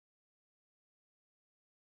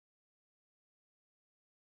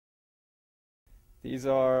These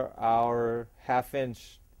are our 1/2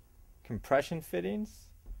 inch compression fittings.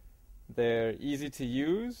 They're easy to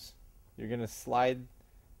use. You're going to slide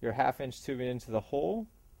your 1/2 inch tubing into the hole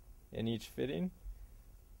in each fitting.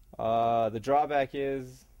 The drawback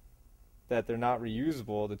is that they're not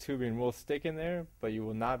reusable. The tubing will stick in there, but you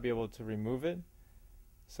will not be able to remove it.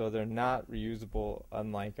 So they're not reusable,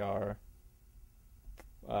 unlike our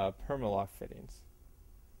Permalock fittings.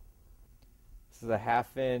 This is a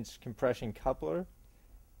 1/2 inch compression coupler.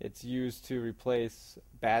 It's used to replace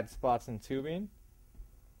bad spots in tubing.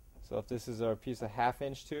 So if this is our piece of 1/2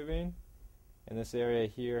 inch tubing, and this area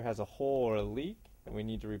here has a hole or a leak, and we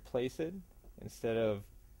need to replace it, instead of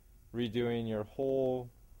redoing your whole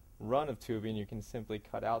run of tubing, you can simply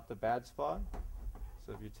cut out the bad spot.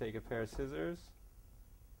 So if you take a pair of scissors,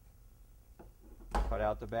 cut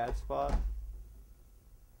out the bad spot,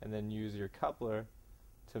 and then use your coupler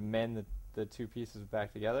to mend the two pieces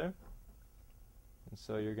back together. And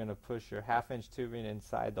so you're going to push your 1/2 inch tubing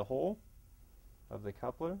inside the hole of the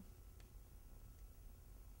coupler.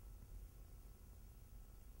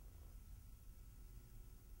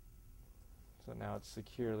 So now it's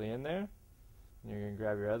securely in there. And you're going to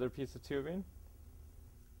grab your other piece of tubing.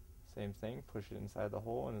 Same thing, push it inside the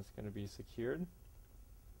hole and it's going to be secured.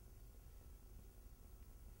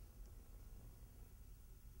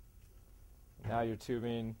 Now your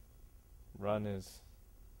tubing run is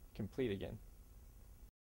complete again.